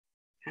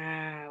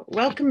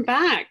welcome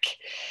back.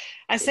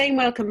 I'm saying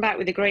welcome back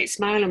with a great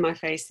smile on my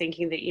face,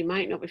 thinking that you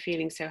might not be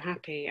feeling so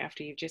happy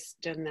after you've just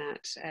done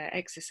that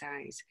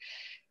exercise.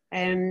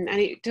 And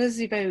it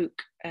does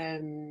evoke,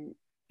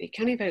 it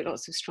can evoke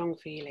lots of strong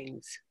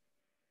feelings.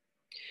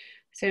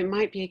 So it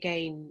might be,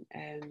 again,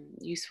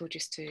 useful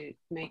just to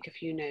make a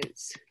few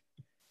notes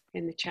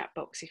in the chat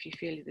box if you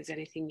feel that there's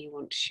anything you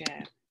want to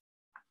share.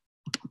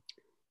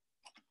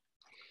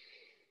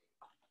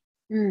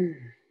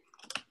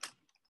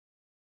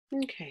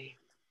 Okay.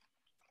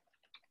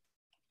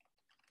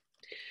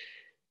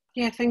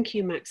 Yeah, thank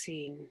you,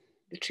 Maxine.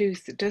 The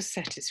truth that does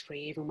set us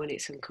free, even when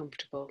it's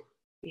uncomfortable.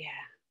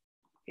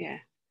 Yeah.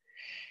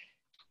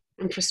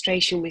 And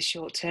frustration with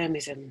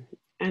short-termism.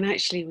 And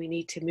actually, we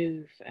need to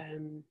move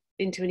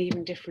into an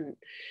even different,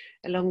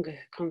 a longer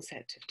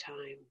concept of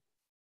time.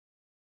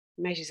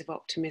 Measures of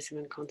optimism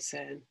and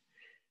concern.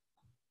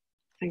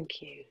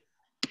 Thank you.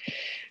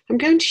 I'm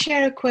going to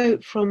share a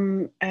quote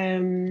from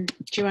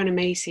Joanna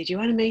Macy.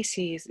 Joanna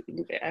Macy is,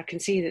 I can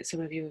see that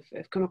some of you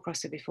have come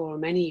across her before, or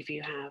many of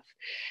you have.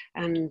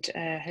 And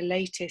her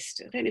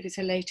latest, I don't know if it's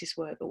her latest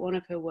work, but one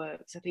of her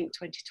works, I think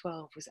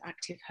 2012, was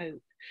Active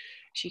Hope.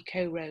 She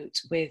co-wrote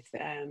with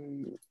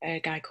a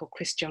guy called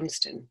Chris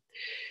Johnston.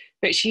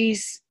 But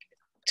she's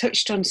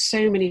touched on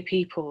so many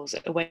people's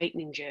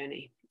awakening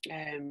journey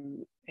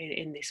in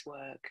this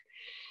work.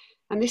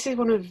 And this is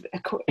one of a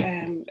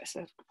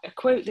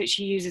quote that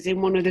she uses in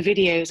one of the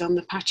videos on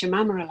the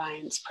Pachamama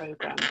Alliance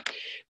program,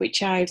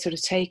 which I've sort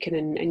of taken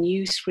and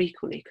used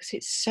frequently because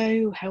it's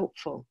so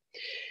helpful.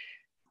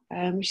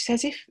 She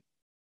says,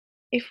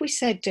 if we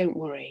said, don't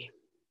worry,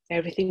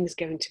 everything's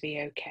going to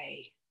be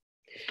okay,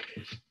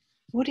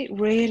 would it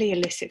really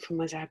elicit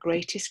from us our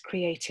greatest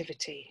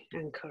creativity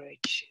and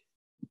courage?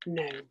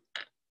 No.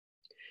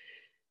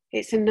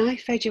 It's a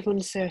knife edge of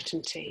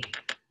uncertainty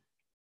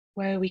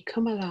where we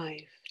come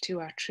alive to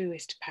our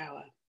truest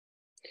power.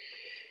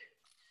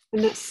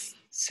 And that's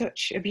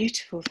such a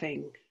beautiful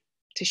thing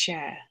to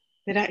share,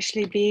 that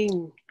actually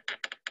being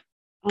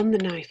on the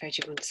knife edge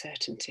of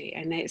uncertainty,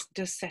 and it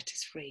does set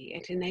us free,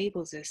 it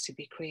enables us to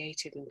be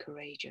creative and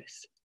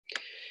courageous.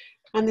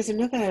 And there's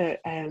another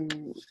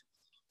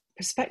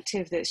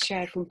perspective that's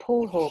shared from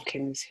Paul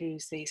Hawkins,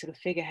 who's the sort of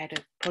figurehead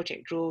of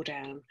Project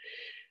Drawdown.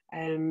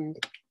 And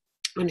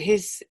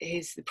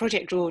the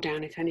Project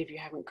Drawdown, if any of you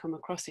haven't come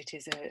across it,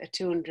 is a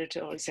 200,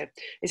 or it's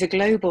a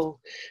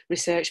global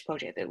research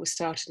project that was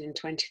started in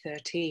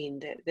 2013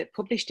 that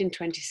published in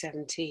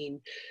 2017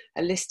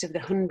 a list of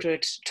the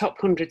top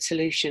 100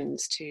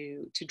 solutions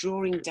to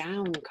drawing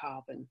down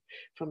carbon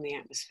from the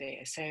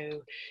atmosphere.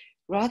 So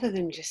rather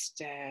than just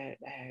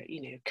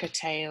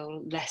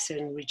curtail,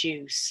 lessen,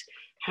 reduce,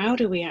 how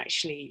do we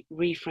actually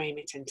reframe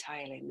it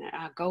entirely? And that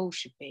our goal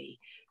should be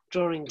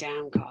drawing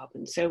down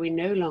carbon, so we're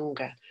no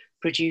longer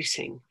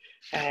producing,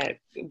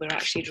 we're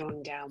actually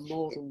drawing down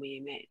more than we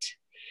emit.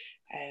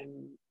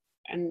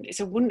 And he's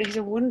a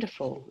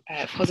wonderful,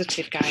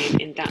 positive guy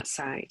in that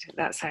side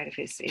of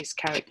his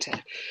character.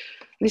 And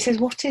he says,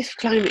 what if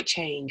climate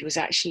change was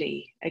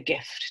actually a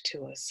gift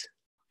to us?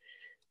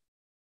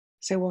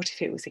 So what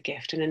if it was a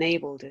gift and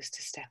enabled us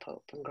to step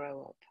up and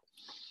grow up?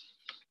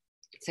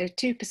 So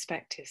two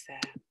perspectives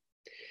there.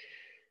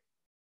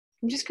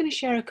 I'm just going to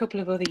share a couple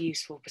of other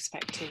useful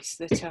perspectives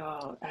that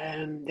are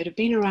that have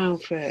been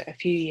around for a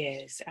few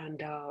years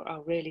and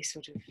are really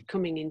sort of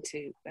coming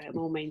into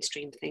more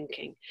mainstream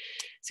thinking.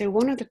 So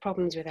one of the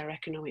problems with our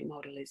economic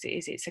model is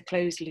it's a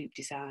closed loop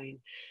design,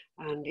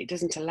 and it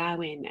doesn't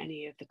allow in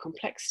any of the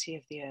complexity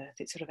of the earth.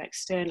 It sort of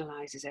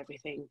externalizes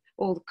everything.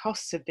 All the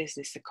costs of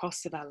business, the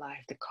costs of our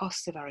life, the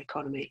costs of our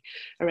economy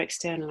are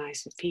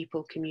externalized for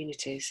people,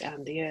 communities,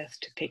 and the earth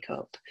to pick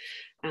up.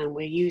 And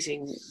we're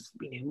using,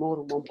 more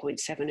than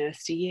 1.7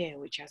 Earths a year,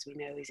 which, as we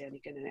know, is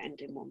only going to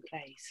end in one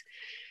place.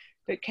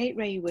 But Kate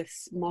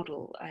Raworth's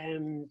model,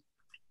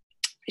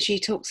 she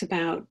talks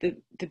about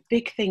the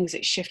big things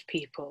that shift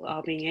people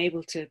are being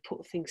able to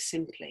put things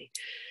simply.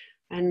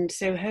 And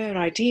so her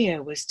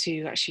idea was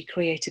to actually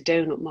create a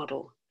donut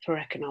model for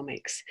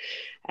economics.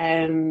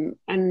 And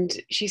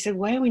she said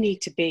where we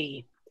need to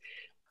be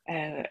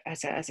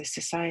as a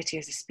society,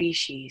 as a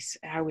species,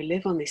 how we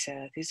live on this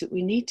earth, is that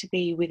we need to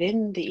be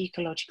within the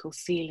ecological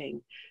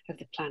ceiling of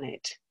the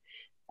planet.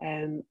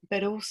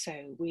 But also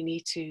we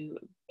need to,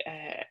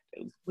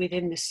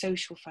 within the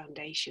social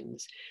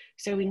foundations.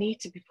 So we need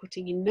to be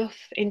putting enough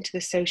into the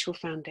social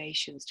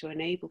foundations to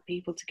enable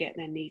people to get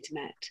their needs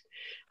met.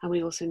 And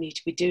we also need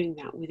to be doing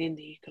that within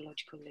the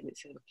ecological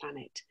limits of the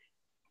planet.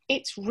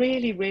 It's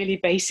really, really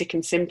basic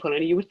and simple.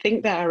 And you would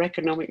think that our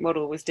economic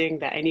model was doing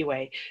that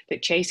anyway,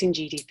 that chasing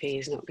GDP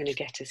is not going to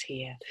get us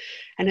here.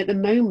 And at the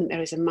moment,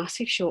 there is a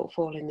massive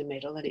shortfall in the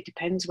middle, and it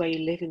depends where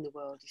you live in the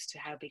world as to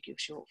how big your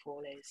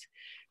shortfall is.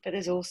 But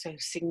there's also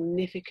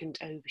significant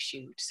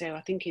overshoot. So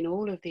I think in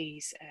all of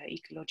these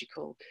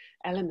ecological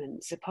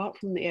elements, apart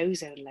from the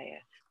ozone layer,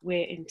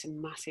 we're into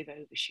massive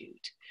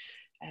overshoot.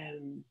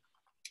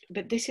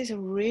 But this is a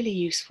really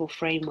useful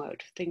framework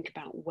to think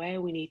about where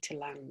we need to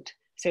land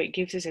So it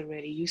gives us a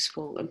really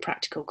useful and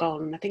practical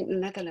goal. And I think the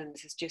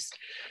Netherlands has just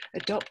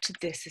adopted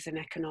this as an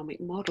economic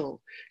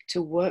model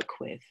to work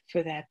with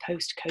for their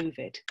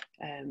post-COVID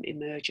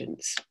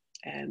emergence.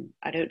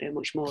 I don't know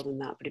much more than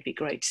that, but it'd be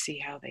great to see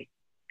how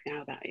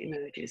that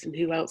emerges and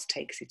who else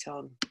takes it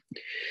on.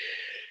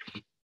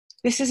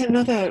 This is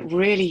another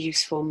really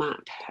useful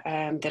map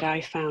that I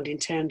found in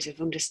terms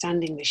of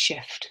understanding the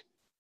shift.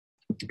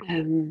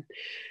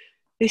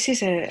 This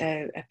is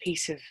a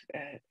piece of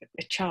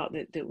a chart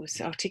that was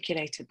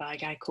articulated by a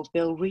guy called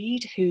Bill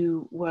Reed,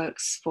 who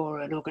works for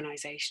an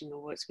organisation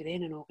or works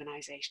within an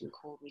organisation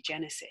called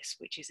Regenesis,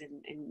 which is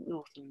in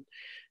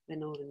the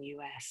northern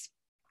US.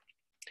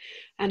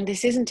 And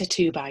this isn't a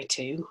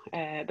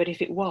 2x2, but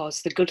if it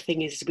was, the good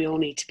thing is we all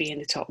need to be in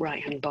the top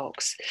right-hand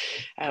box,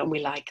 and we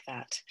like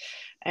that.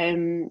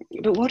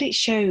 But what it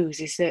shows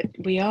is that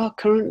we are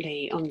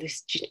currently on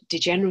this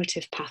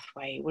degenerative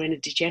pathway. We're in a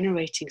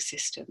degenerating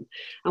system,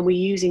 and we're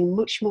using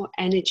much more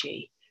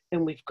energy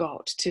than we've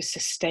got to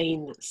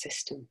sustain that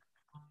system.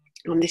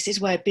 And this is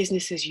where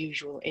business as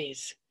usual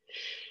is.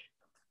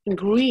 And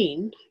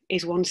green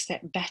is one step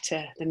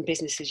better than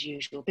business as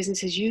usual.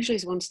 Business as usual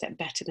is one step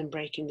better than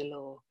breaking the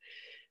law.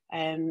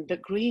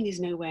 But green is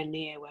nowhere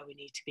near where we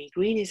need to be.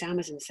 Green is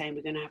Amazon saying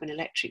we're going to have an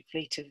electric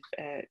fleet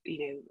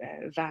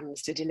of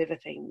vans to deliver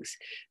things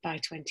by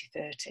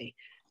 2030.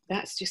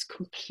 That's just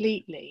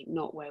completely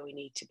not where we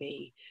need to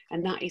be.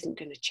 And that isn't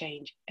going to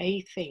change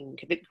a thing.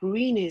 But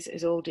green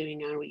is all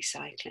doing our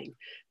recycling.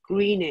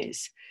 Green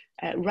is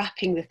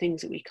wrapping the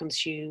things that we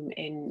consume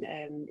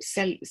in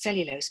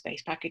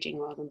cellulose-based packaging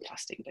rather than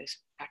plastic-based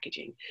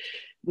packaging.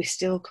 We're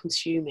still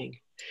consuming.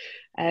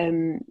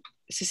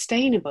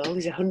 Sustainable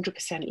is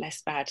 100%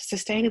 less bad.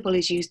 Sustainable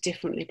is used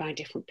differently by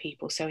different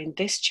people. So in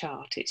this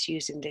chart, it's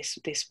used in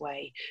this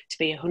way to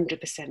be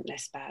 100%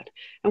 less bad.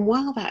 And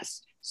while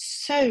that's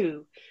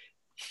so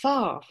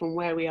far from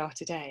where we are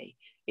today,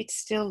 it's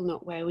still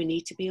not where we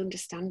need to be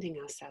understanding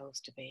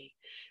ourselves to be.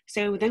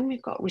 So then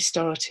we've got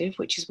restorative,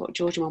 which is what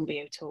George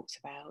Monbiot talks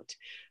about,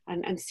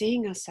 and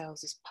seeing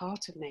ourselves as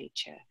part of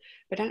nature.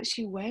 But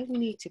actually where we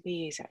need to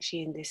be is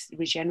actually in this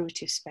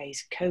regenerative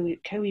space,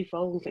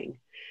 co-evolving.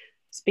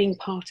 It's being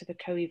part of a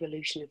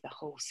co-evolution of the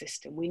whole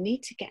system. We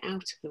need to get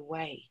out of the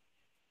way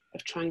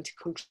of trying to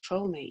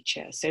control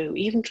nature. So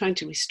even trying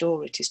to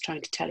restore it is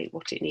trying to tell it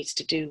what it needs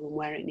to do and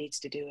where it needs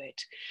to do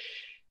it.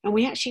 And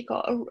we actually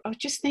got, I was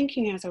just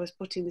thinking as I was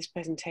putting this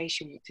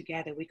presentation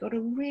together, we got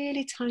a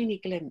really tiny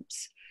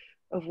glimpse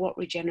of what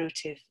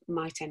regenerative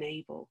might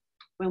enable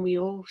when we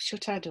all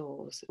shut our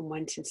doors and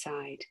went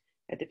inside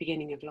at the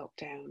beginning of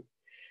lockdown.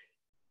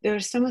 There are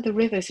some of the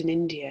rivers in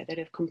India that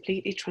have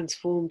completely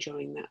transformed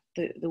during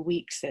the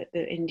weeks that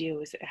India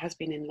has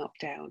been in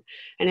lockdown,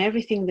 and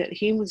everything that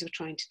humans were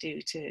trying to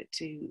do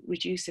to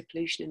reduce the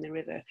pollution in the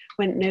river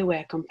went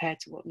nowhere compared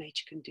to what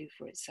nature can do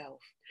for itself.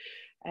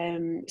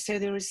 So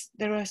there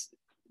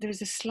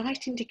is a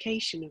slight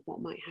indication of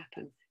what might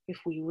happen if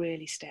we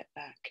really step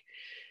back,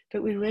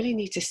 but we really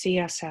need to see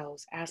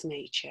ourselves as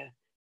nature.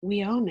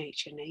 We are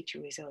nature,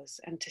 nature is us,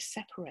 and to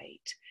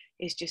separate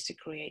is just to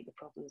create the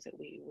problems that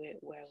where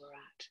we're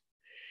at.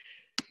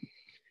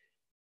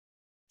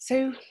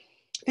 So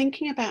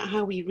thinking about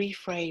how we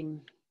reframe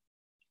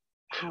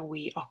how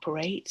we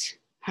operate,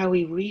 how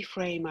we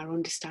reframe our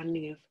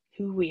understanding of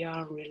who we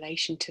are in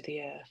relation to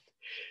the earth,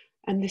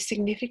 and the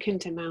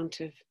significant amount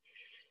of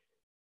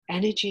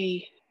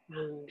energy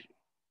and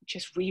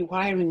just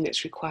rewiring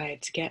that's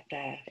required to get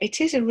there.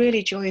 It is a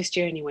really joyous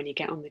journey when you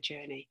get on the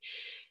journey.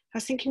 I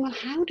was thinking, well,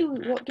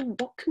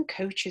 what can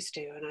coaches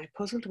do? And I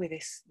puzzled with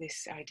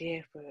this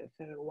idea for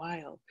a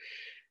while.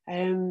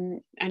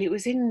 And it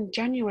was in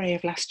January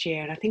of last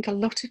year, and I think a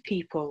lot of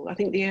people, I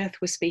think the earth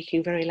was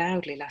speaking very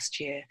loudly last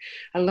year.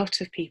 A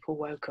lot of people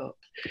woke up.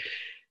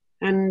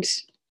 And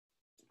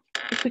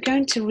if we're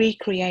going to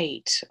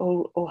recreate,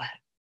 or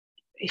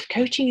if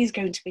coaching is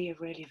going to be a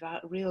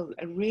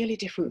really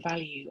different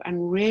value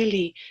and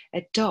really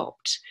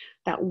adopt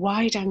that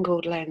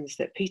wide-angled lens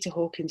that Peter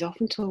Hawkins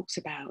often talks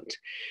about,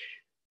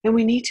 then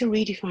we need to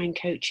redefine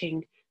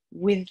coaching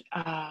with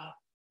our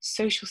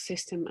social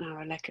system and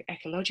our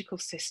ecological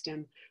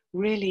system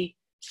really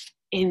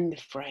in the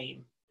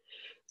frame.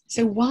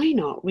 So why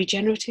not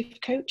regenerative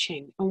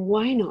coaching? And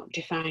why not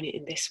define it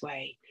in this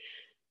way?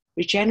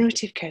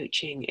 Regenerative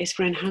coaching is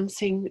for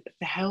enhancing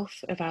the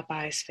health of our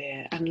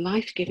biosphere and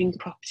life-giving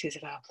properties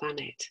of our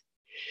planet.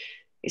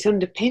 It's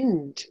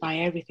underpinned by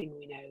everything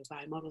we know,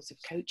 by models of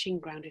coaching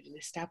grounded in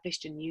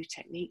established and new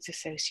techniques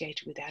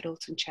associated with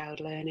adult and child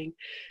learning,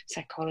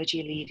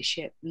 psychology,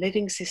 leadership,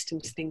 living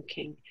systems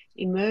thinking,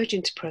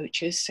 emergent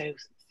approaches, so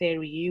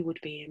theory U would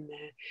be in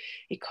there,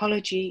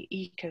 ecology,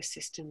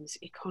 ecosystems,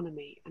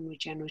 economy, and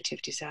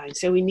regenerative design.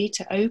 So we need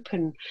to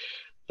open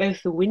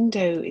both the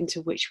window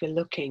into which we're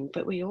looking,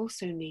 but we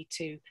also need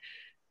to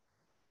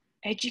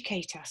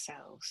educate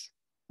ourselves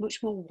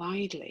much more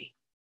widely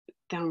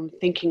than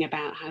thinking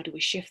about how do we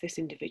shift this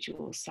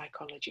individual's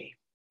psychology.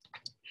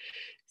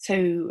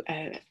 So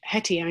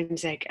Hetty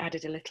Einzeg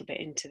added a little bit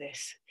into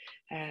this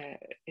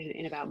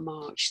in about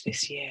March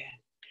this year.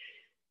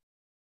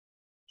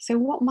 So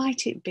what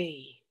might it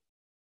be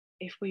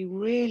if we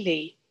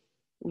really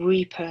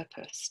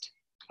repurposed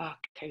our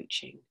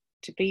coaching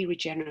to be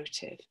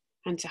regenerative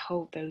and to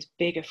hold those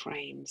bigger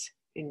frames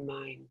in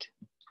mind?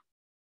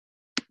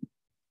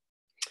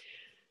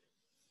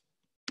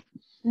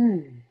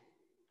 And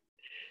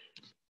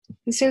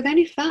so then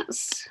if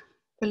that's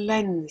the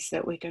lens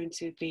that we're going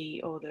to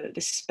be, or the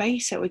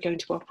space that we're going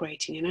to be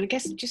operating in, and I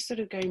guess just sort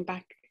of going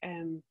back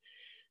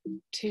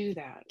to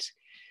that,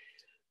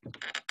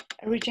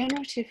 a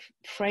regenerative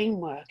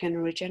framework and a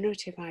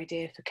regenerative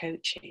idea for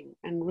coaching,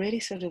 and really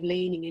sort of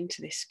leaning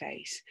into this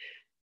space,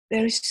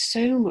 there is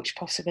so much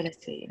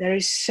possibility, there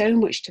is so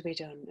much to be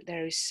done,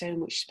 there is so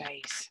much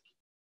space.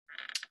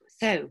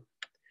 So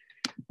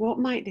what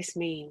might this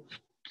mean?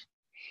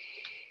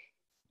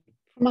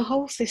 From a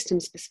whole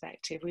systems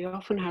perspective, we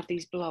often have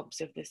these blobs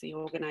of there's the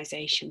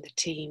organisation, the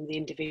team, the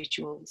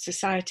individual,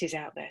 society's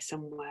out there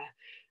somewhere,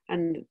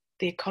 and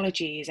the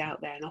ecology is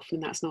out there, and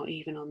often that's not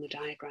even on the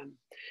diagram.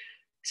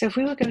 So if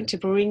we were going to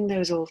bring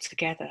those all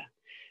together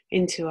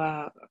into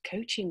our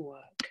coaching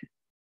work,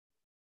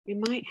 we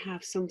might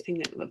have something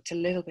that looked a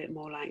little bit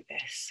more like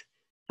this.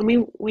 I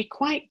mean, we're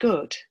quite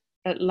good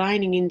at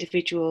lining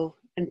individual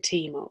and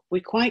team up. We're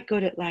quite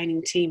good at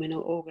lining team and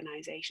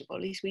organisation, but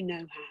at least we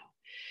know how.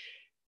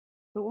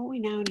 But what we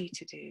now need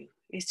to do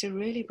is to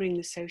really bring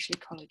the social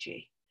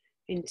ecology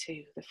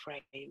into the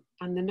frame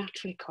and the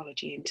natural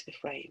ecology into the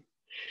frame.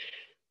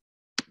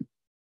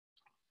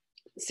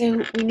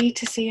 So we need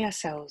to see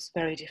ourselves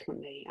very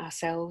differently,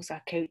 ourselves,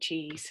 our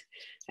coachees,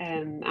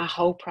 our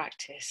whole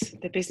practice,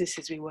 the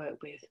businesses we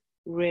work with,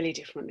 really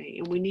differently.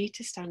 And we need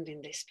to stand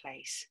in this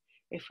place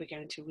if we're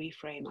going to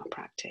reframe our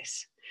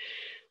practice,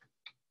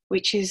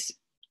 which is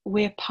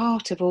we're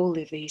part of all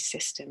of these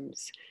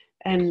systems.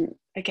 And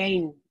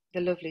again, the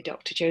lovely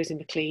Dr. Josie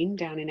McLean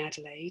down in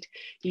Adelaide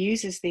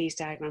uses these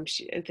diagrams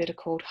that are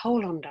called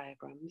hold-on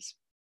diagrams.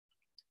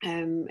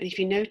 And if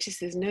you notice,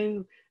 there's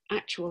no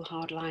actual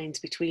hard lines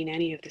between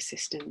any of the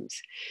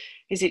systems.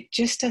 Is it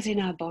just as in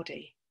our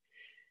body?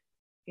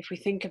 If we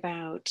think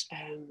about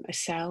a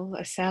cell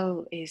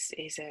is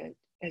a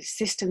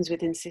systems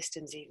within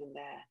systems even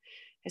there.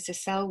 It's a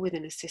cell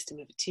within a system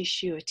of a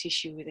tissue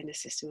within a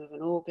system of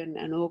an organ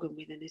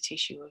within a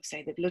tissue of,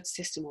 say, the blood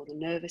system or the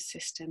nervous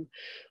system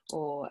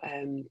or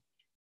the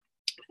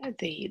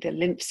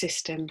lymph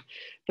system.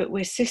 But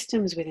we're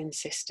systems within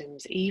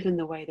systems, even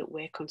the way that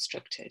we're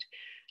constructed.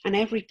 And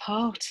every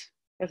part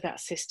of that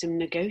system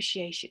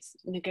negotiates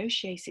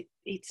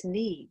its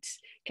needs,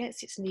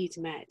 gets its needs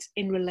met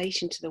in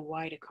relation to the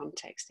wider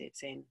context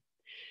it's in.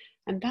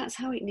 And that's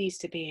how it needs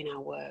to be in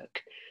our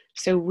work.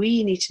 So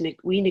we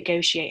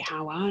negotiate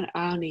how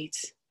our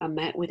needs are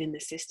met within the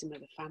system of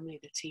the family,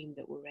 the team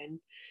that we're in.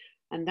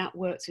 And that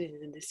works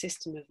within the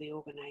system of the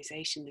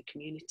organisation, the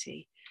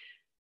community.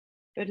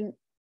 But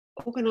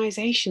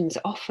organisations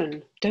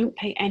often don't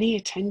pay any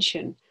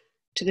attention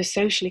to the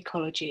social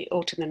ecology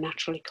or to the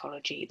natural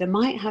ecology. They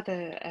might have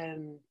a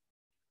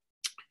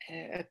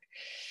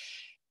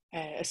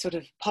sort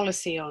of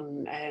policy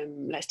on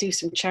let's do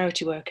some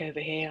charity work over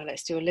here,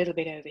 let's do a little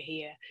bit over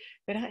here,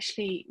 but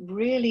actually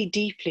really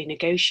deeply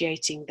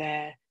negotiating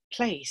their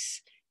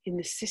place in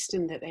the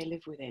system that they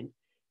live within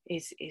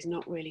is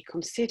not really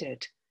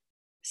considered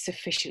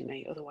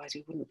sufficiently, otherwise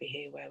we wouldn't be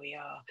here where we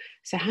are.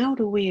 So how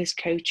do we as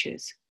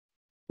coaches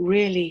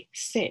really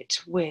sit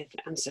with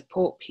and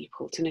support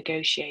people to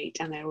negotiate,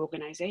 and their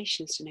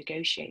organisations to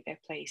negotiate their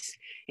place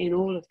in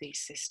all of these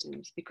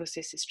systems, because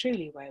this is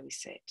truly where we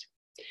sit.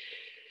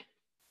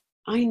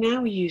 I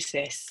now use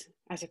this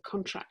as a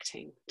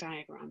contracting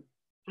diagram,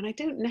 and I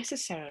don't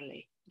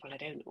necessarily, well, I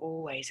don't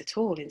always at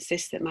all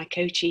insist that my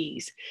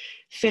coachees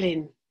fill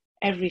in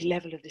every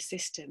level of the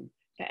system,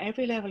 but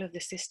every level of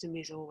the system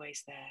is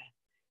always there.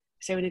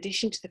 So in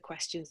addition to the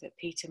questions that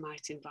Peter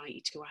might invite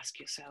you to ask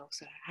yourself,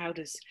 so how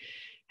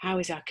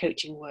is our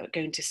coaching work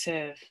going to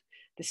serve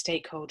the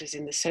stakeholders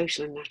in the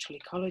social and natural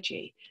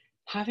ecology?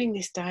 Having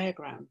this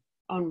diagram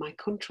on my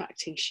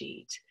contracting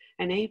sheet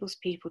enables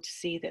people to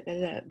see that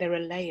there are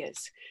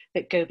layers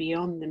that go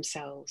beyond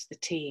themselves, the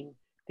team,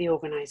 the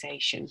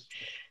organisation.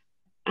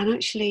 And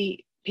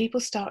actually,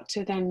 people start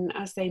to then,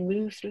 as they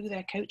move through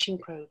their coaching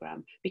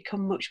programme,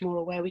 become much more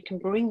aware. We can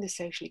bring the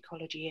social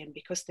ecology in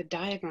because the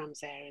diagram's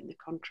there in the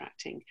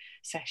contracting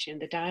session,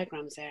 the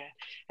diagram's there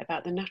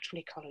about the natural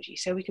ecology.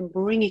 So we can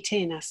bring it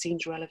in as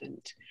seems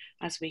relevant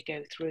as we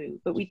go through,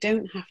 but we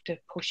don't have to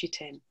push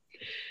it in.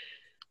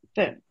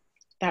 But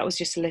that was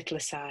just a little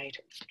aside.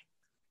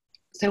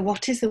 So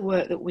what is the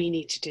work that we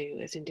need to do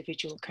as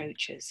individual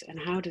coaches, and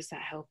how does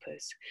that help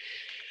us?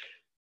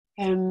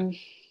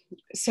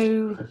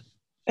 So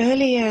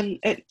earlier,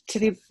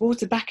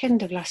 towards the back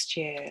end of last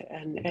year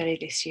and early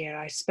this year,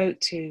 I spoke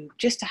to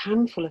just a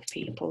handful of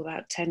people,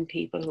 about 10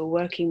 people, who are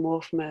working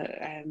more from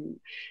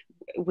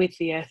with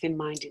the earth in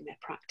mind in their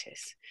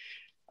practice,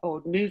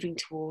 or moving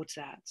towards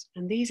that.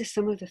 And these are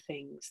some of the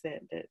things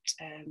that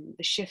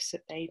the shifts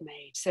that they've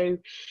made. So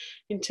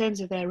in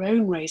terms of their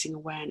own raising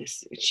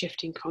awareness,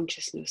 shifting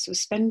consciousness, was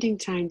spending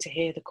time to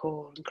hear the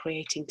call and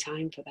creating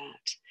time for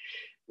that.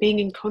 being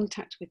in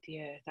contact with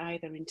the earth,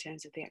 either in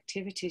terms of the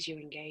activities you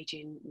engage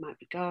in. It might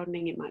be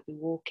gardening, it might be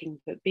walking,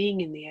 but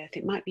being in the earth,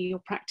 it might be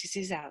your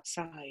practices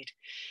outside.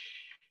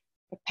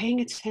 But paying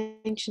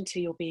attention to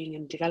your being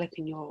and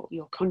developing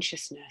your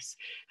consciousness,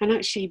 and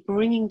actually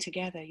bringing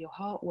together your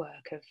heart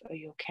work of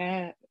your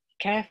care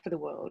for the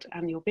world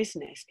and your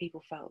business,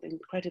 people felt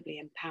incredibly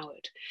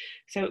empowered.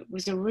 So it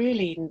was a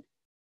really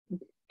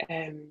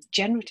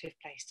generative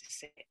place to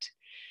sit.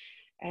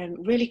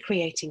 Really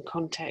creating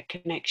contact,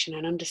 connection,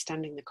 and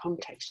understanding the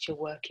context you're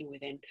working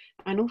within,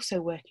 and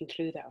also working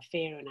through that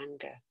fear and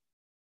anger.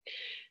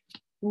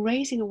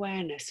 Raising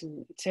awareness,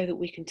 and so that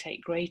we can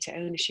take greater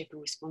ownership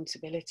and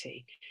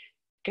responsibility,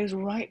 goes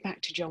right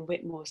back to John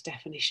Whitmore's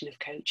definition of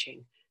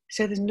coaching.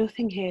 So there's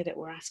nothing here that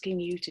we're asking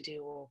you to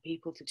do or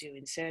people to do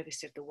in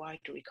service of the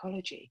wider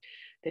ecology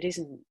that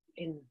isn't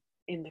in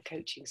the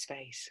coaching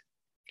space.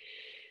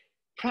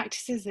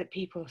 Practices that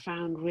people have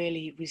found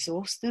really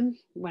resource them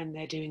when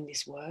they're doing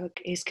this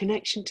work is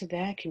connection to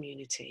their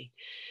community,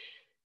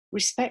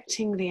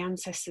 respecting the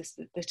ancestors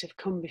that have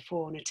come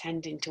before and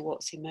attending to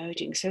what's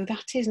emerging. So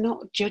that is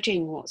not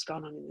judging what's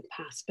gone on in the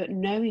past, but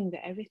knowing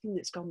that everything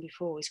that's gone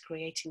before is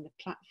creating the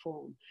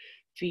platform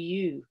for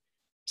you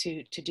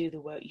to do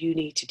the work you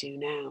need to do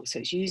now. So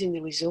it's using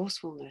the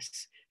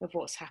resourcefulness of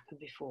what's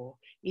happened before,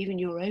 even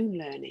your own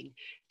learning,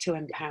 to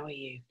empower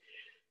you.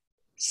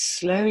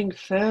 Slowing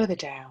further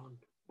down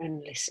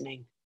and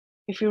listening.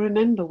 If you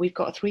remember, we've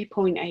got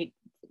 3.8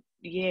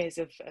 years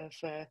of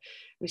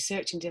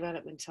research and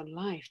development on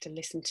life to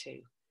listen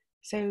to.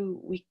 So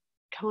we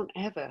can't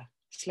ever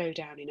slow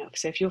down enough.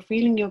 So if you're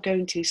feeling you're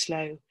going too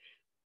slow,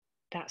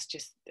 that's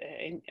just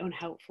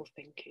unhelpful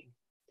thinking.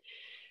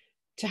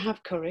 To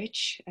have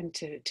courage and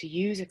to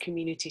use a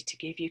community to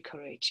give you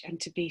courage, and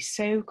to be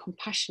so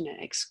compassionate,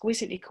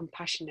 exquisitely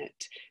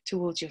compassionate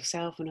towards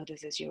yourself and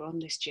others as you're on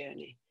this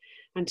journey,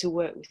 and to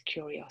work with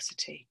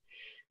curiosity,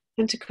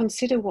 and to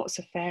consider what's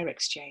a fair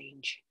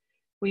exchange.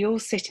 We all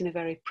sit in a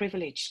very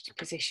privileged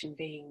position,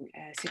 being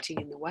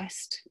sitting in the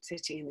West,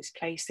 sitting in this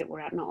place that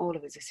we're at. Not all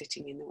of us are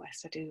sitting in the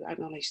West, I do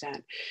acknowledge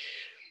that.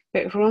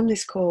 But if we're on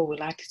this call, we're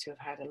likely to have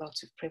had a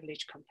lot of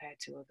privilege compared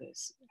to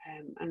others.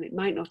 And it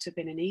might not have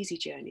been an easy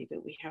journey,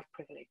 but we have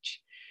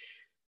privilege.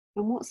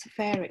 And what's the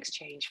fair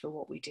exchange for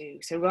what we do?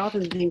 So rather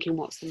than thinking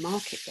what's the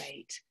market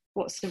rate,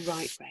 what's the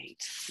right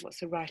rate? What's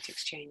the right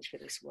exchange for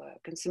this work?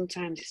 And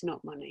sometimes it's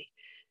not money.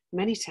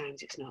 Many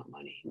times it's not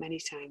money. Many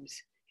times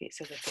it's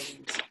other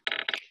things.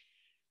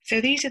 So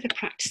these are the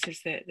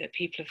practices that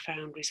people have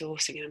found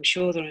resourcing, and I'm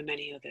sure there are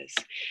many others.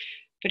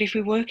 But if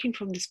we're working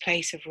from this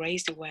place of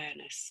raised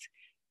awareness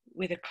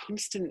with a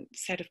constant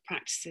set of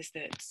practices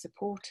that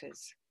support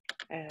us,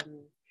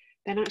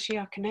 then actually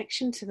our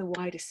connection to the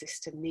wider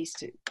system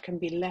can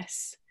be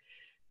less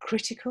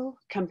critical,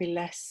 can be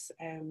less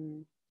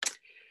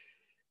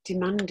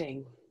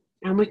demanding,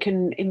 and we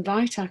can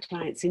invite our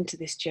clients into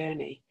this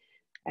journey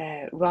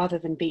rather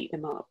than beat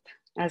them up.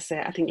 As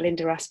I think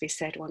Linda Aspey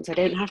said once, I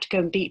don't have to go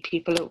and beat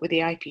people up with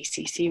the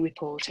IPCC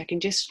report. I can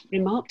just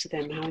remark to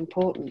them how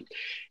important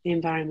the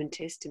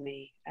environment is to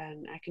me,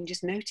 and I can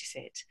just notice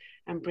it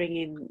and bring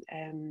in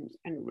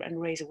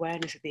and raise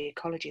awareness of the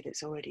ecology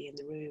that's already in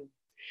the room.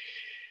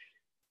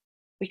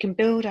 We can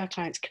build our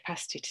clients'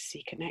 capacity to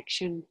see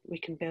connection. We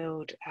can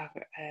build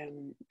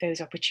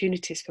those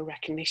opportunities for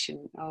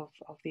recognition of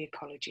the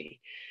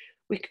ecology.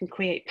 We can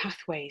create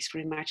pathways for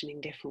imagining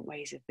different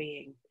ways of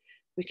being.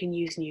 We can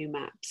use new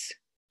maps,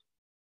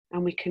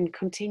 and we can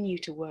continue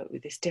to work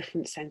with this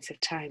different sense of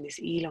time, this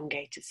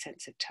elongated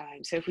sense of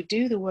time. So if we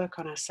do the work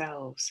on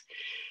ourselves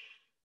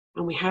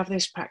and we have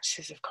those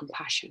practices of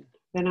compassion,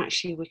 then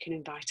actually we can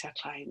invite our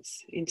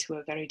clients into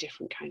a very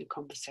different kind of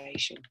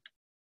conversation.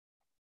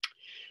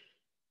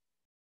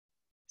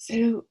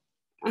 So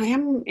I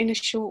am in a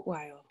short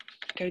while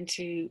going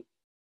to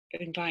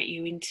invite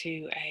you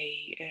into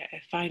a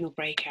final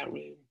breakout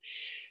room.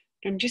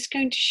 I'm just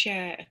going to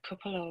share a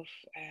couple of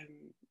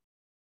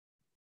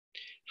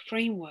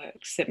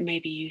frameworks that may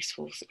be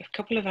useful, a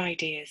couple of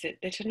ideas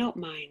that are not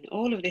mine.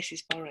 All of this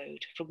is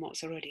borrowed from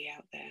what's already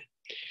out there.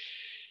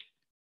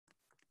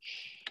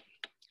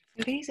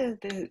 So these are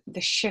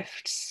the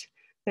shifts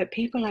that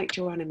people like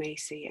Joanna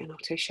Macy and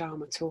Otto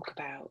Sharma talk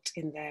about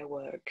in their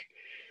work.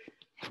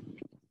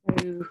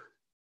 So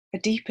a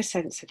deeper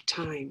sense of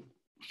time.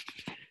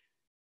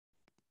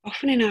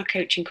 Often in our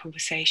coaching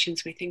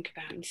conversations, we think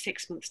about in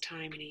 6 months'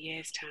 time, in a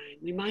year's time.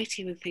 We might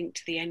even think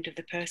to the end of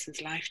the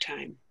person's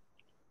lifetime.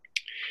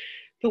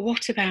 But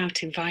what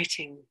about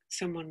inviting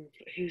someone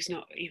who's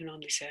not even on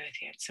this earth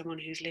yet, someone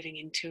who's living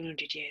in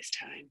 200 years'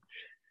 time?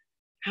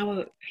 How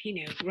are,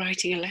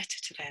 writing a letter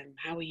to them?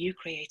 How are you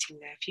creating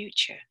their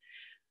future?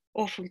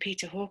 Or from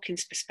Peter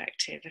Hawkins'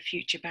 perspective, a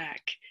future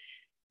back,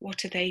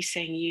 what are they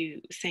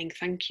saying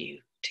thank you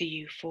to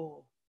you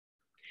for?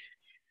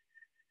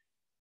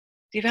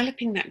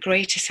 Developing that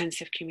greater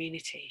sense of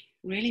community,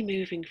 really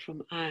moving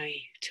from I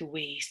to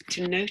we,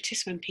 to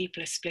notice when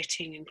people are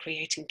splitting and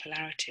creating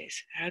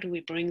polarities. How do we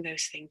bring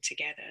those things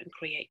together and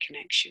create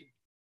connection?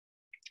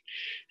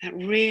 That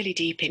really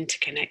deep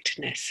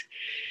interconnectedness.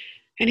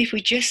 And if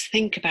we just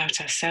think about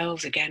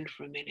ourselves again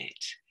for a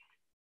minute,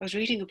 I was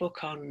reading a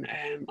book on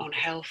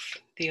health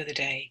the other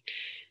day,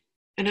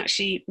 and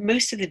actually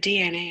most of the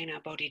DNA in our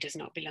body does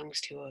not belong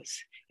to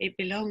us. It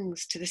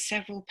belongs to the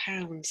several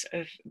pounds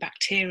of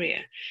bacteria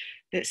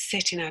that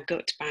sit in our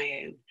gut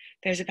biome.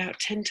 There's about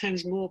 10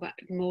 times more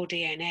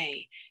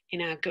DNA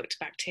in our gut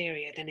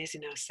bacteria than is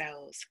in our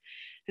cells.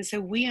 And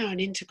so we are an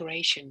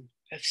integration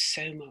of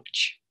so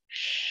much.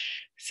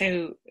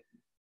 So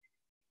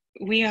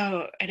we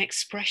are an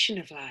expression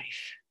of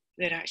life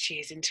that actually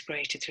is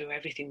integrated through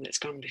everything that's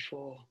gone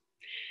before.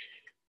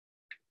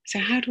 So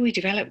how do we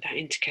develop that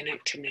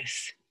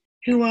interconnectedness?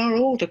 Who are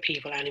all the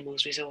people,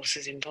 animals,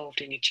 resources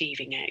involved in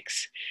achieving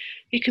X?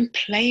 You can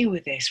play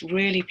with this,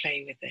 really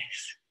play with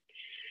this.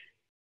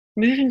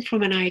 Moving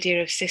from an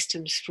idea of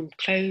systems from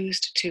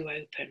closed to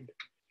open.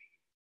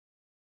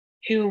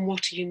 Who and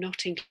what are you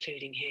not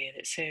including here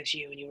that serves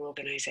you and your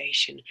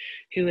organisation?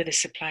 Who are the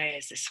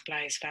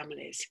suppliers'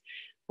 families?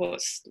 Who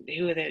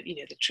are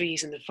the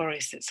trees and the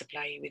forests that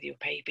supply you with your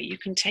paper? You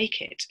can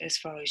take it as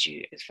far as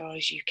you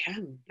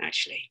can,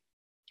 actually.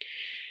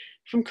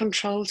 From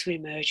control to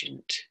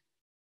emergent.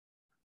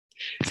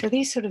 So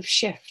these sort of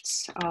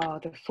shifts are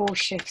the 4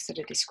 shifts that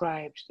are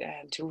described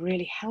to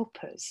really help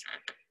us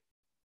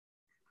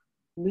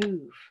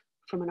move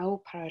from an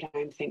old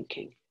paradigm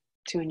thinking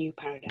to a new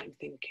paradigm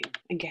thinking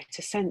and get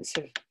a sense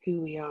of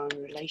who we are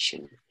in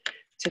relation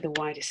to the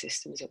wider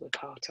systems that we're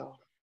part of.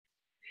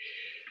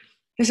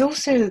 There's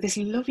also this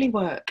lovely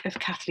work of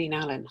Kathleen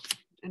Allen,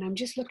 and I'm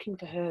just looking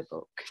for her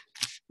book.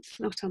 It's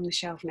not on the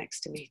shelf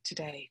next to me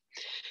today,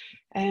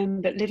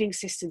 but Living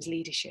Systems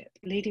Leadership,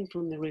 Leading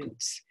from the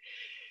Roots.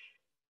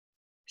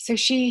 So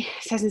she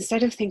says,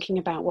 instead of thinking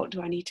about what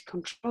do I need to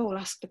control,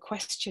 ask the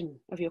question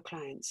of your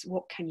clients,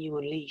 what can you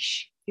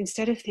unleash?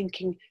 Instead of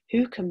thinking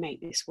who can make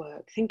this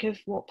work, think of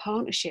what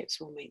partnerships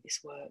will make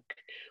this work,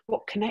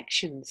 what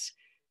connections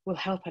will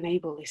help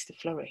enable this to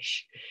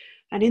flourish.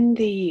 And in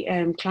the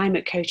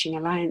Climate Coaching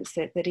Alliance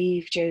that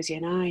Eve, Josie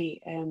and I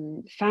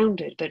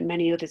founded, but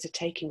many others are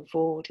taking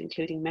forward,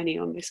 including many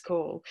on this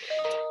call,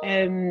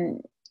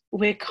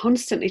 we're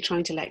constantly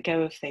trying to let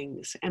go of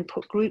things and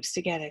put groups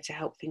together to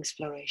help things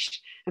flourish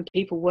and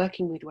people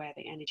working with where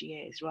the energy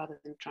is rather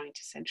than trying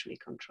to centrally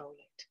control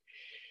it.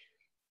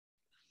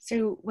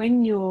 So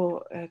when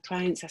your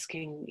client's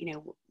asking,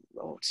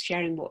 or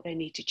sharing what they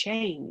need to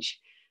change,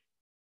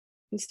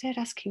 instead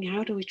asking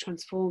how do we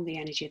transform the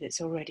energy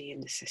that's already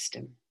in the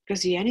system?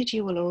 Because the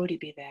energy will already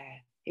be there.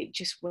 It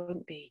just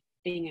won't be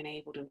being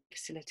enabled and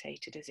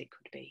facilitated as it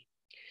could be.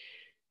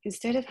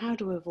 Instead of how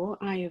do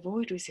I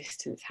avoid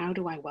resistance, how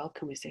do I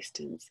welcome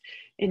resistance?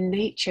 In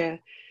nature,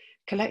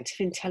 collective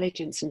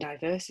intelligence and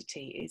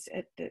diversity is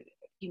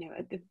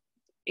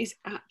is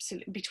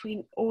absolutely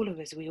between all of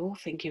us. We all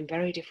think in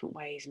very different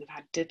ways and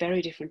have had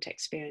very different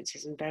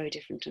experiences and very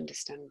different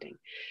understanding.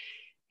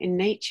 In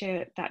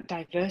nature, that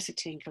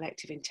diversity and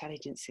collective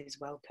intelligence is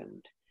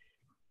welcomed.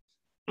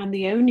 And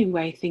the only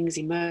way things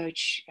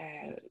emerge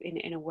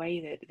in a way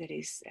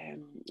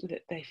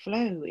that they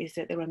flow is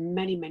that there are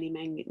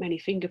many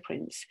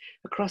fingerprints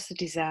across the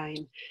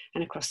design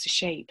and across the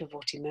shape of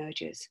what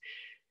emerges.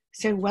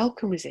 So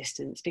welcome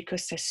resistance,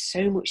 because there's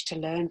so much to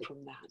learn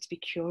from that. Be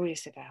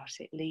curious about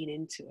it, lean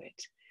into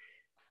it.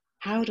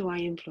 How do I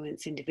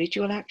influence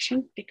individual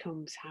action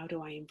becomes how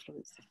do I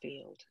influence the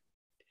field?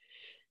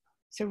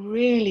 So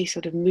really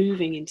sort of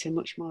moving into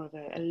much more of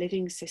a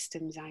living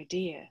systems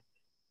idea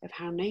of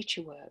how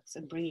nature works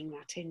and bringing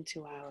that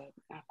into our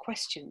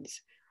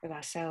questions of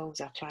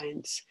ourselves, our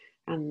clients,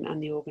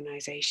 and the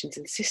organisations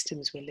and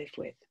systems we live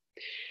with.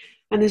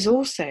 And there's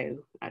also,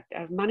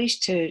 I've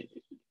managed to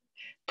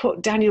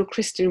put Daniel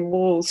Christian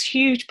Wall's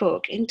huge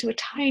book into a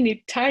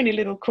tiny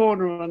little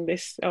corner on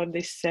this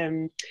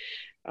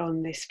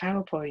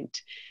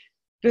PowerPoint.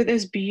 But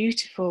there's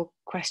beautiful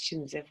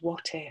questions of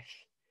what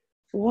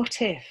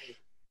if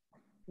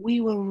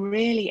we were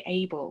really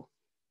able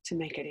to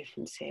make a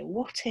difference here?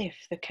 What if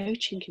the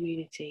coaching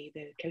community,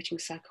 the coaching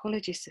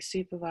psychologists, the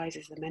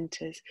supervisors, the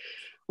mentors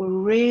were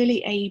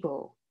really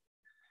able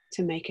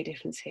to make a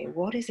difference here?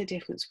 What is the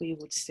difference we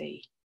would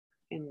see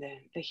in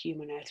the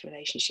human-earth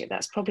relationship?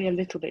 That's probably a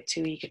little bit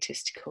too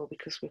egotistical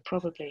because we're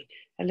probably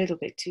a little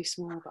bit too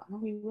small, but are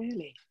we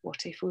really?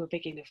 What if we were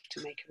big enough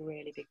to make a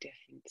really big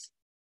difference?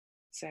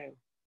 So,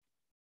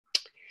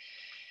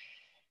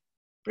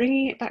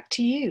 bringing it back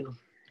to you.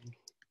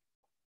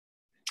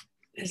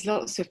 There's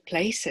lots of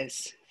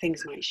places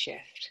things might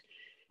shift,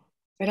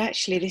 but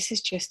actually this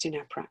is just in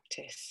our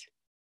practice.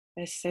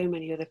 There's so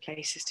many other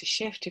places to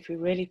shift if we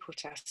really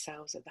put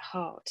ourselves at the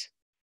heart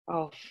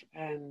of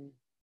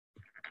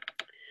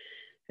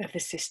the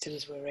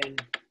systems we're in.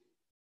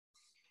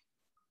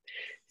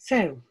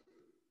 So,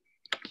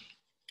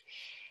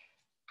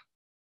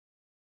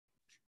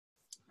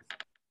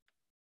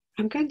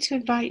 I'm going to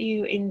invite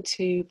you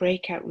into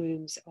breakout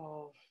rooms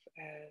of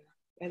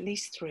at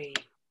least 3.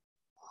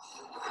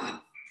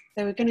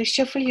 So we're going to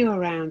shuffle you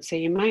around so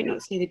you might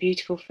not see the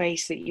beautiful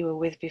face that you were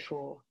with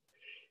before.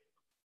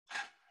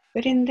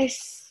 But in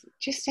this,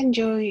 just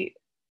enjoy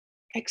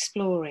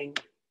exploring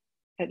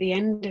at the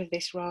end of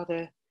this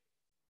rather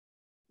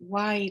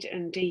wide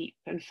and deep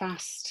and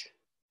fast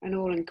and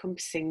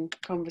all-encompassing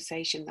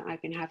conversation that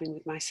I've been having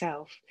with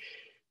myself,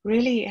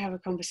 really have a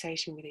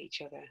conversation with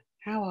each other.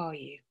 How are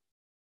you?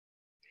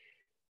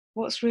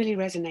 What's really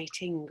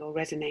resonating or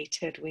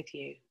resonated with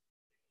you?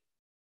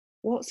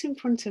 What's in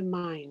front of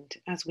mind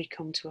as we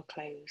come to a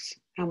close?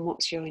 And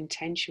what's your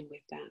intention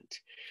with that?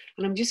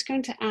 And I'm just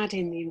going to add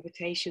in the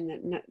invitation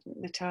that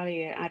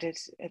Natalia added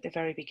at the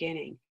very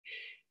beginning,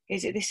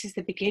 is that this is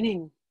the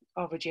beginning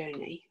of a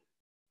journey,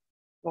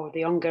 or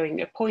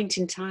a point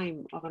in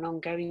time of an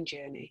ongoing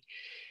journey.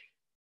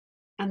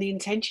 And the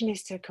intention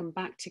is to come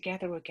back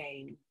together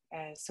again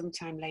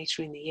sometime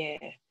later in the year.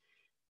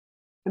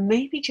 And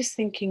maybe just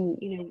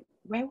thinking,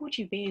 where would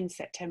you be in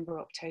September,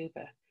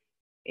 October,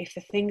 if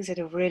the things that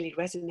have really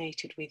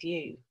resonated with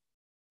you,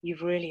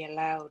 you've really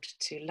allowed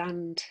to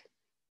land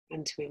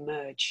and to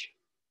emerge.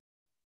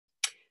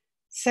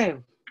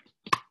 So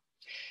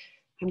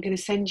I'm going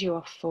to send you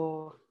off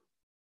for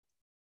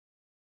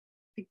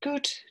a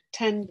good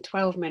 10,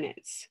 12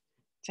 minutes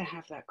to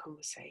have that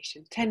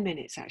conversation. 10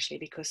 minutes actually,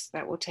 because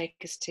that will take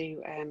us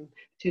to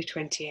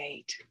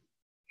 2:28.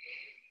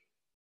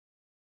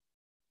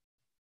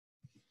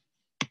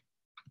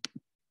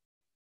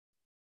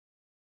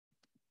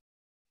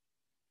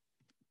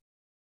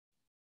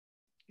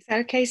 Is that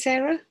okay,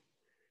 Sarah?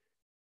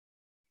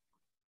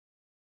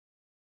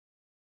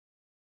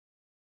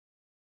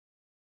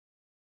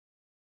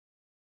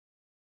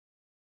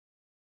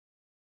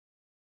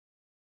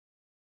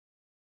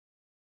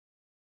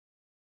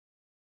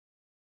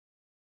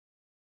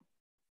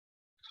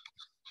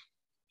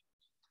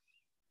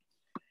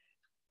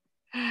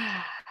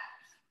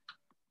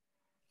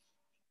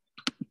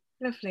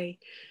 Lovely.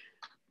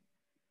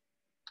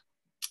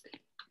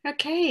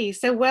 Okay,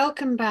 so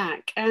welcome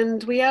back,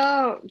 and we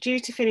are due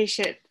to finish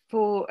at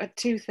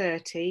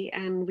 2:30,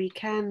 and we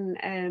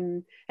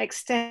can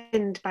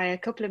extend by a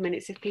couple of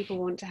minutes if people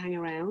want to hang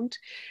around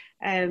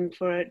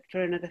for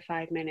another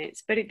 5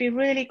 minutes. But it'd be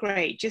really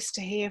great just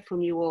to hear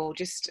from you all,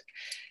 just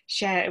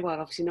share, well,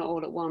 obviously not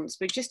all at once,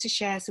 but just to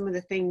share some of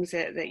the things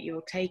that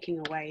you're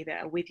taking away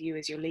that are with you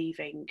as you're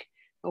leaving,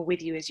 or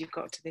with you as you've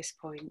got to this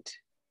point.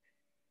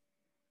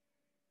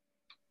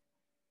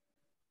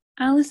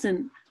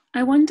 Alison,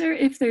 I wonder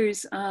if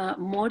there's a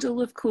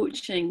model of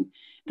coaching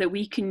that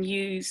we can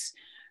use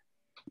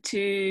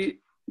to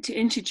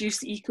introduce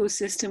the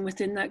ecosystem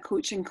within that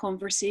coaching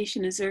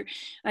conversation.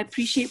 I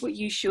appreciate what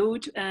you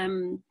showed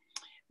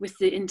with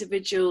the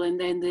individual and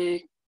then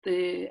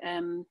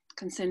the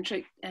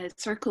concentric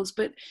circles,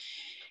 but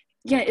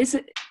yeah, is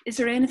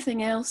there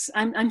anything else?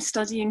 I'm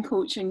studying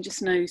coaching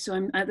just now, so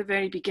I'm at the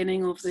very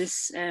beginning of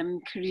this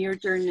career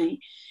journey,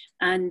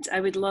 and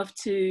I would love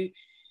to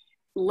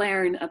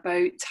learn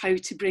about how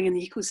to bring in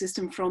the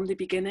ecosystem from the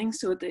beginning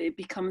so that it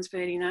becomes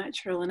very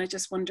natural. And I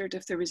just wondered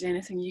if there was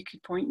anything you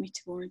could point me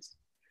towards.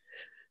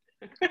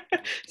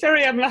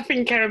 Sorry, I'm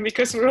laughing, Karen,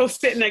 because we're all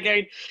sitting there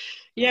going,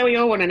 yeah, we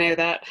all want to know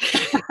that.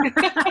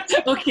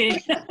 Okay.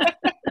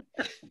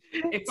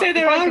 So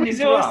there are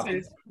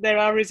resources. There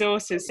are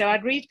resources. So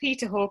I'd read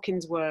Peter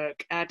Hawkins'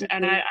 work, and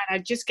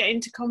I'd just get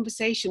into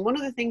conversation. One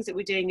of the things that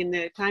we're doing in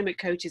the Climate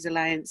Coaches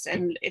Alliance,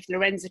 and if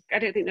Lorenza, I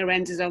don't think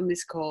Lorenza's on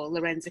this call,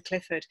 Lorenza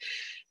Clifford,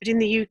 but in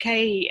the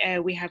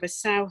UK we have a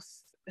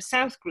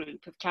South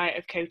group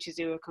of coaches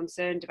who are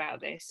concerned about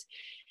this.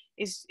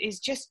 Is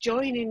just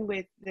join in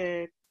with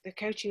the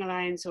Coaching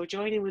Alliance, or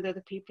join in with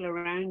other people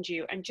around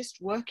you and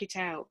just work it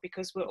out,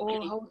 because we're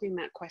all holding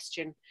that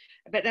question.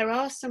 But there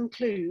are some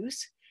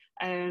clues.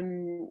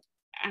 And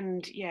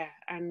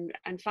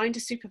find a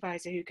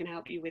supervisor who can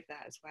help you with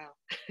that as well.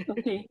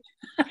 Okay.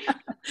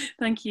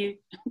 Thank you.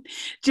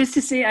 Just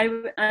to say,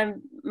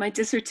 my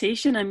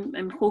dissertation,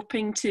 I'm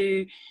hoping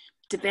to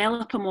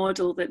develop a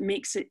model that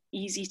makes it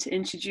easy to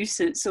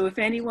introduce it. So if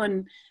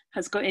anyone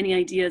has got any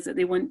ideas that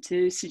they want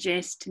to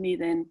suggest to me,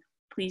 then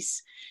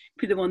please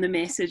put them on the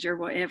message or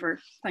whatever.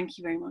 Thank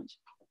you very much.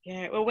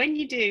 Yeah, well, when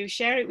you do,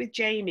 share it with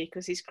Jamie,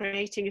 because he's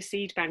creating a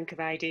seed bank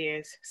of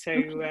ideas. So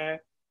okay.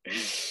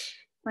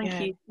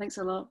 Thank you. Thanks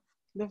a lot.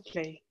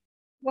 Lovely.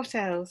 What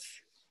else?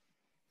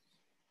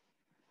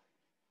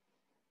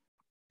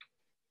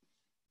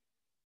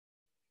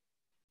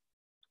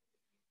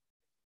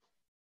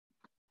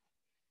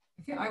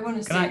 I want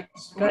to say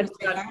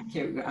thank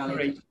you,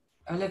 Ali.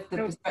 I love the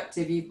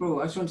perspective you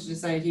brought. I just wanted to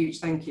say a huge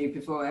thank you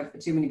before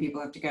too many people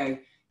have to go.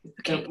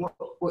 Okay.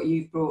 What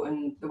you've brought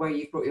and the way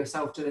you've brought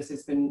yourself to this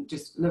has been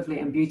just lovely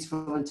and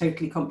beautiful and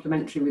totally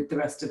complementary with the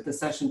rest of the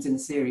sessions in the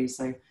series.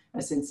 So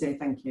a sincere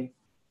thank you.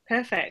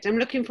 Perfect. I'm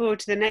looking forward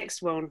to the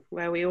next one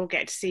where we all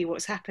get to see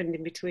what's happened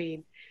in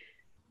between.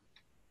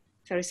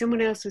 Sorry, someone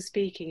else was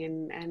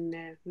speaking and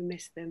we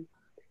missed them.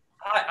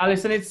 Hi,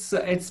 Alison, it's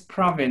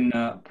Pravin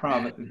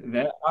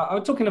there. I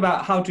was talking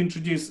about how to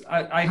introduce.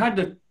 I had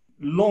a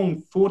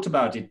long thought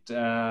about it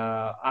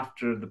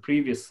after the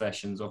previous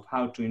sessions of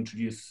how to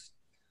introduce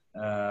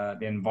the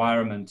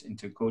environment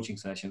into coaching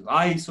sessions.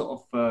 I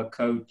sort of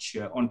coach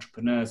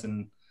entrepreneurs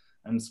and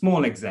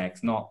small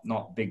execs,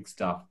 not big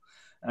stuff.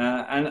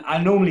 And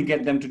I normally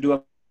get them to do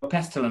a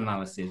pestle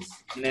analysis,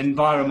 an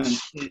environment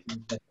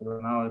pestle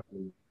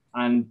analysis,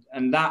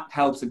 and that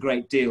helps a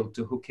great deal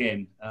to hook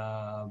in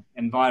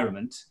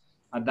environment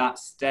at that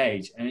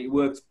stage, and it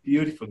works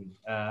beautifully.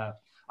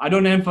 I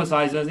don't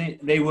emphasize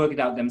it; they work it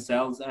out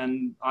themselves,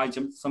 and I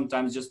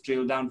sometimes just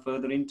drill down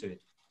further into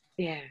it.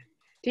 Yeah.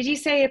 Did you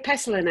say a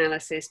pestle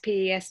analysis?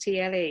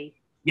 PESTLE?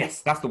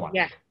 Yes, that's the one.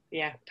 Yeah.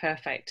 Yeah.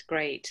 Perfect.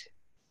 Great.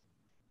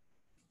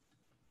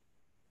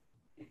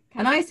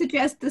 Can I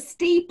suggest the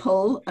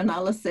steeple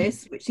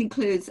analysis, which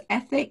includes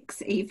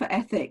ethics, E for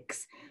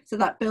ethics? So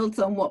that builds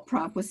on what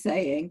Prav was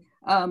saying,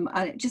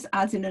 and it just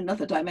adds in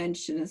another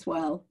dimension as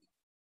well.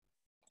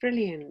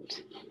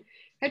 Brilliant.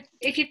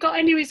 If you've got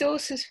any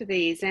resources for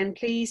these, then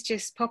please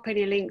just pop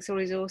any links or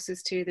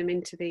resources to them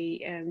into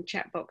the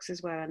chat box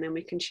as well, and then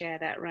we can share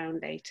that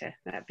around later.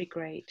 That'd be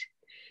great.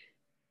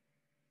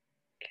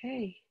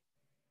 Okay.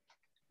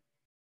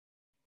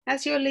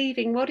 As you're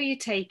leaving, what are you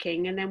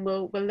taking? And then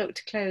we'll look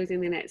to close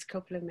in the next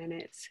couple of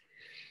minutes.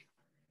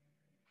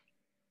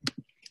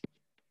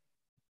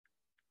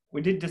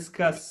 We did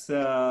discuss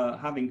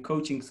having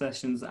coaching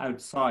sessions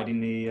outside in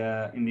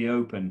the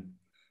open,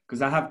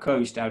 because I have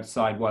coached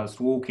outside whilst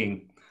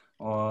walking,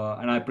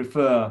 and I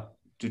prefer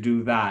to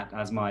do that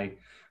as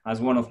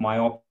one of my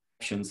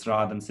options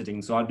rather than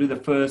sitting. So I'll do the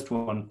first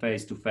one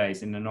face to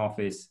face in an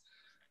office,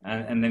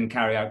 and then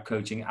carry out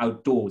coaching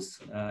outdoors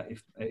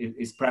if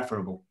is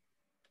preferable.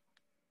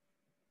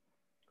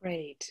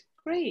 Great,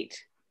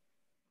 great.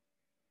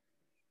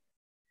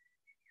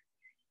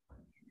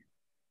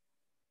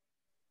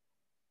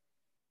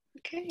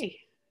 Okay,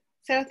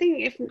 so I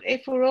think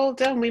if we're all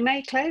done, we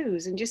may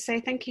close and just say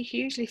thank you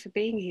hugely for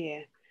being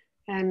here.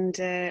 And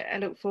I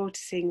look forward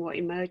to seeing what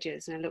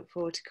emerges, and I look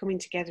forward to coming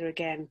together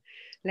again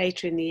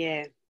later in the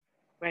year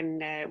when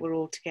we're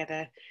all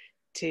together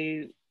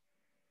to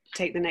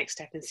take the next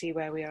step and see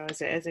where we are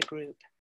as a group.